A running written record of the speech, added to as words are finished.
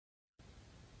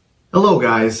Hello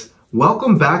guys,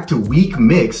 welcome back to Week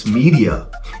Mix Media.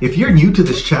 If you're new to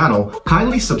this channel,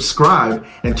 kindly subscribe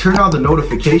and turn on the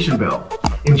notification bell.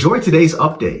 Enjoy today's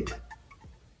update.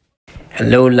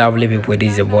 Hello lovely people,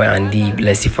 this is your boy Andy.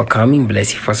 Bless you for coming,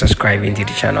 bless you for subscribing to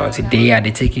the channel. Today I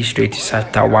take you straight to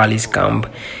Shatta Wale's camp.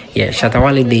 Shatta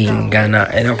Wale Day in Ghana,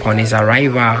 and upon his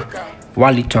arrival,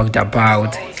 Wale talked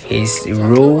about his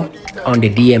role on the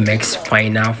DMX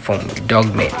final from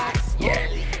Doggmen.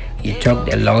 He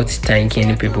talked a lot,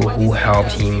 thanking people who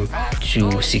helped him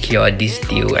to secure this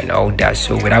deal and all that.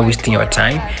 So without wasting your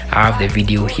time, I have the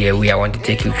video here where I want to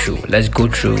take you through. Let's go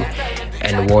through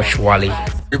and watch Wale.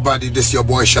 Everybody, this is your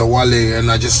boy Shatta Wale,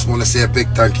 and I just want to say a big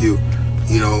thank you,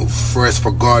 first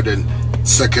for God, and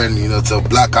second, to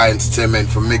Black Eye Entertainment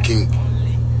for making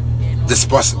this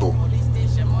possible.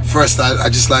 First, I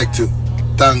just like to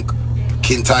thank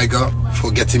King Tiger for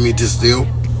getting me this deal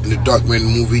in the Doggmen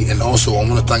movie, and also I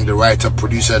want to thank the writer,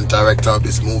 producer, and director of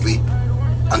this movie,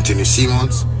 Anthony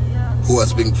Simmons, who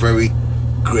has been very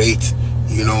great,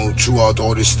 throughout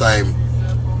all this time.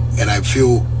 And I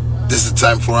feel this is the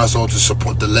time for us all to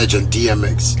support the legend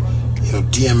DMX.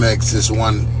 DMX is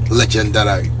one legend that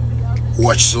I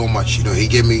watch so much. He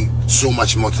gave me so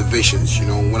much motivations,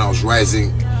 when I was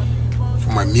rising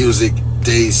from my music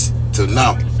days till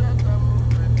now.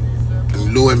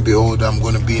 And lo and behold, I'm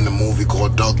going to be in a movie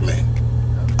called Doggmen.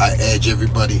 I urge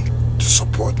everybody to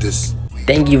support this.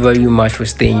 Thank you very much for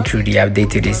staying through the update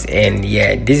to this end.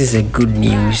 This is a good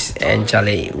news, and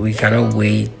Charlie, we cannot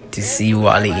wait to see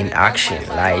Wale in action,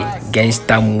 like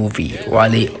gangster movie.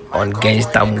 Wale on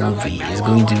gangster movie is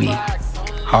going to be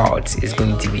hot, it's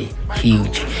going to be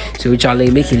huge. So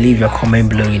Charlie, make you leave your comment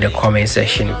below in the comment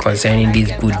section concerning this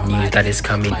good news that is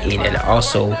coming in, and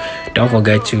also don't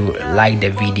forget to like the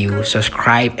video,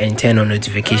 subscribe, and turn on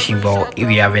notification bell if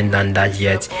you haven't done that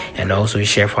yet, and also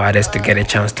share for others to get a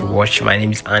chance to watch. My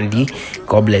name is Andy.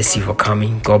 God bless you for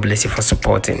coming, God bless you for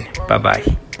supporting. Bye bye.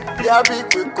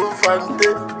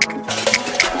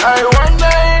 I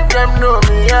wonder if them know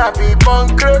me, I be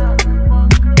bunkred.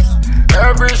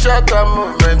 Every Shatta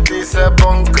movement is a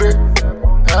bunkred.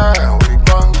 We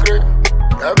bunkred.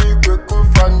 Yeah, we quick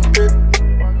fante.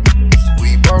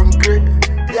 We bunkred.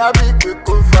 Yeah, we quick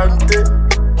fante.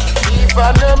 If I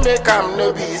no make 'em,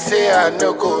 no be say I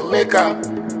no go make 'em.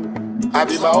 I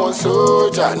be my own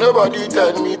soldier. Nobody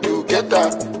tell me to get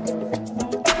up.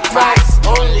 Facts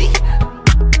only.